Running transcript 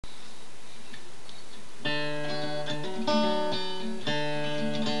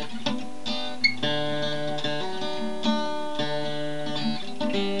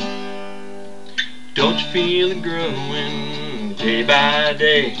Don't you feel it growing day by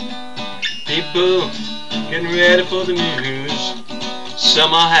day? People getting ready for the news.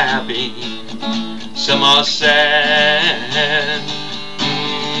 Some are happy, some are sad.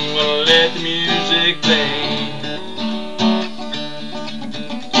 Well, let the music play.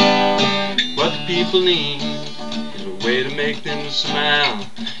 What the people need is a way to make them smile.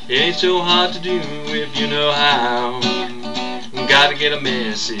 It ain't so hard to do if you know how. Gotta get a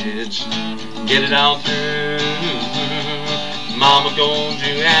message, get it on through. Mama gonna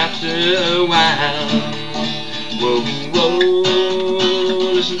do after a while. Whoa,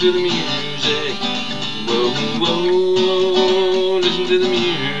 whoa, listen to the music. Whoa, whoa, listen to the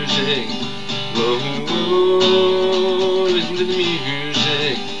music. Whoa, whoa, listen to the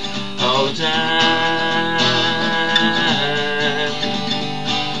music all the time.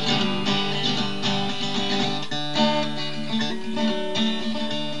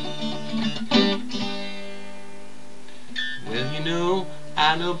 Well, you know,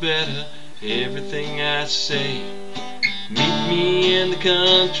 I know better everything I say. Meet me in the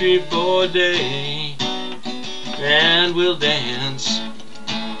country for a day, and we'll dance,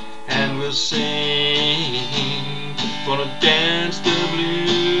 and we'll sing. Gonna dance the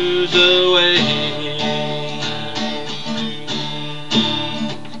blues away.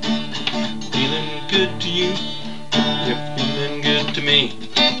 Feeling good to you, you're feeling good to me.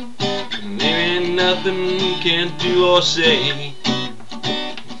 There ain't nothing we can't do or say.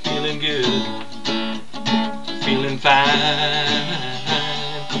 Feeling good, feeling fine.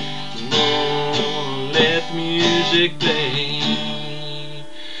 Oh, let the music play.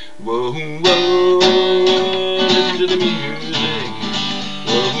 Whoa, whoa, listen to the music.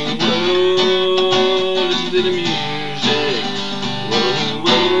 Whoa, whoa, listen to the music. Whoa,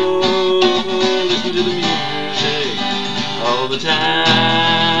 whoa, listen to the music all the time.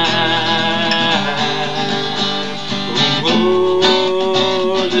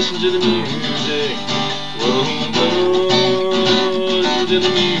 Whoa, listen to the music. Whoa, whoa, listen to the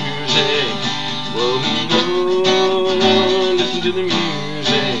music. Whoa, whoa, listen to the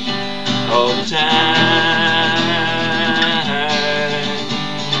music all the time.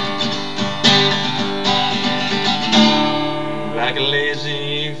 Like a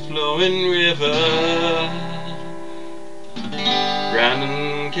lazy flowing river,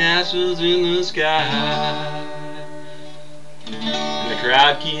 rounding castles in the sky. And the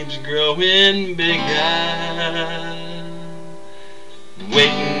crowd keeps growing bigger,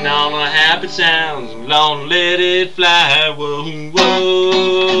 waiting on a happy sounds. Long let it fly. Whoa,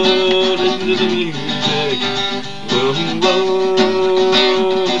 whoa, listen to the music. Whoa, whoa,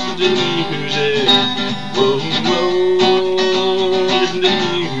 listen to the music. Whoa, whoa, listen to the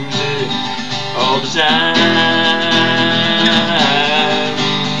music all the time.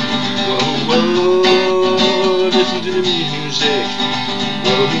 Whoa, whoa, listen to the music.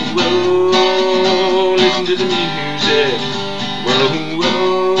 Whoa, whoa, listen to the music.